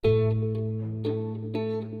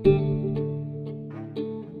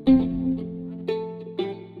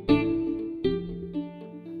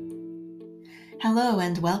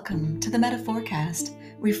and welcome to the Metaphorcast,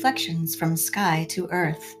 Reflections from Sky to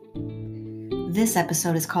Earth. This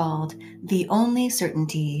episode is called The Only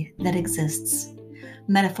Certainty That Exists,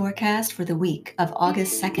 Metaphorcast for the week of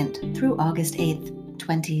August 2nd through August 8th,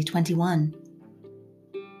 2021.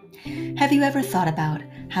 Have you ever thought about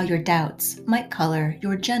how your doubts might color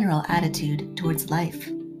your general attitude towards life?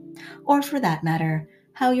 Or for that matter,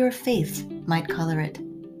 how your faith might color it?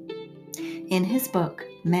 In his book,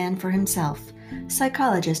 Man for Himself,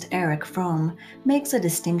 psychologist Erich Fromm makes a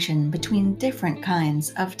distinction between different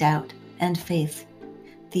kinds of doubt and faith,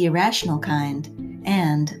 the irrational kind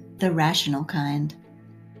and the rational kind.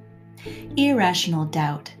 Irrational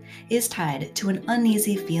doubt is tied to an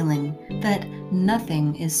uneasy feeling that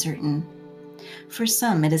nothing is certain. For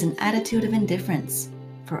some, it is an attitude of indifference.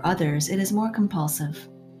 For others, it is more compulsive.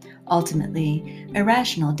 Ultimately,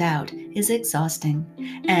 irrational doubt is exhausting,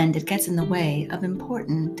 and it gets in the way of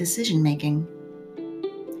important decision-making.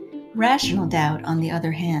 Rational doubt, on the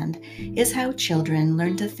other hand, is how children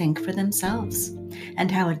learn to think for themselves, and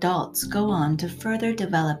how adults go on to further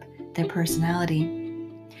develop their personality.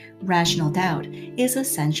 Rational doubt is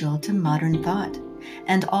essential to modern thought,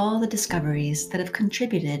 and all the discoveries that have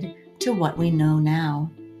contributed to what we know now.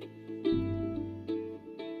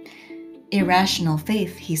 Irrational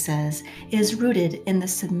faith, he says, is rooted in the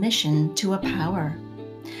submission to a power.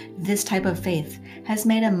 This type of faith has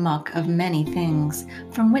made a muck of many things,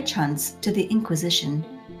 from witch hunts to the Inquisition.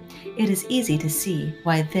 It is easy to see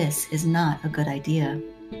why this is not a good idea.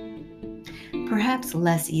 Perhaps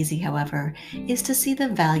less easy, however, is to see the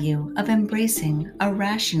value of embracing a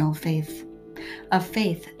rational faith, a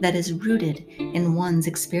faith that is rooted in one's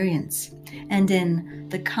experience and in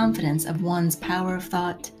the confidence of one's power of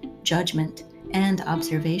thought, judgment, and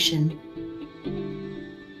observation.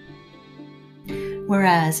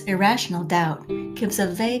 Whereas irrational doubt gives a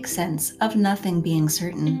vague sense of nothing being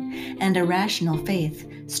certain, and irrational faith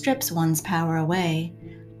strips one's power away,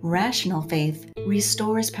 rational faith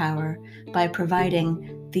restores power by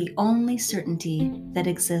providing the only certainty that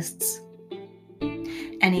exists.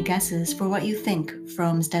 Any guesses for what you think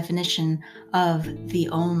Fromm's definition of the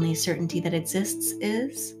only certainty that exists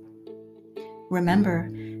is? Remember,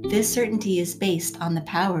 this certainty is based on the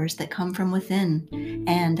powers that come from within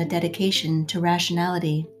and a dedication to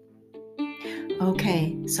rationality.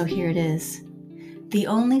 Okay, so here it is. The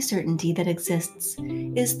only certainty that exists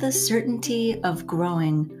is the certainty of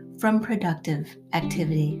growing from productive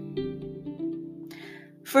activity.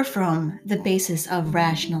 For Fromm, the basis of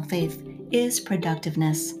rational faith is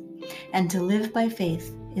productiveness, and to live by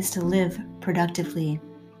faith is to live productively.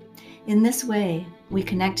 In this way, we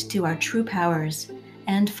connect to our true powers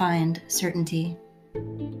and find certainty.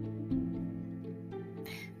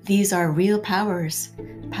 These are real powers,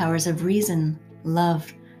 powers of reason,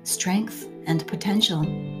 love, strength, and potential.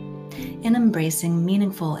 In embracing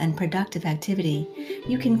meaningful and productive activity,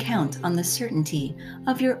 you can count on the certainty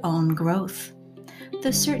of your own growth,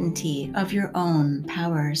 the certainty of your own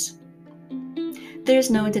powers. There's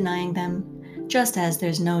no denying them, just as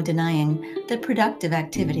there's no denying the productive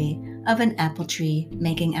activity of an apple tree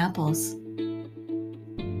making apples.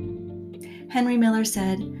 Henry Miller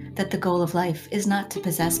said that the goal of life is not to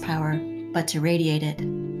possess power, but to radiate it.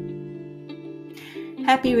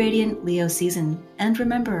 Happy radiant Leo season, and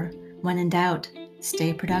remember, when in doubt,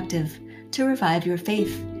 stay productive to revive your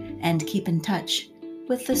faith and keep in touch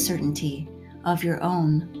with the certainty of your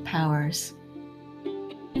own powers.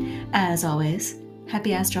 As always, happy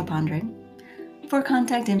astropondering. For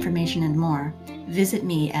contact information and more, visit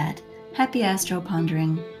me at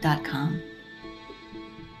happyastropondering.com.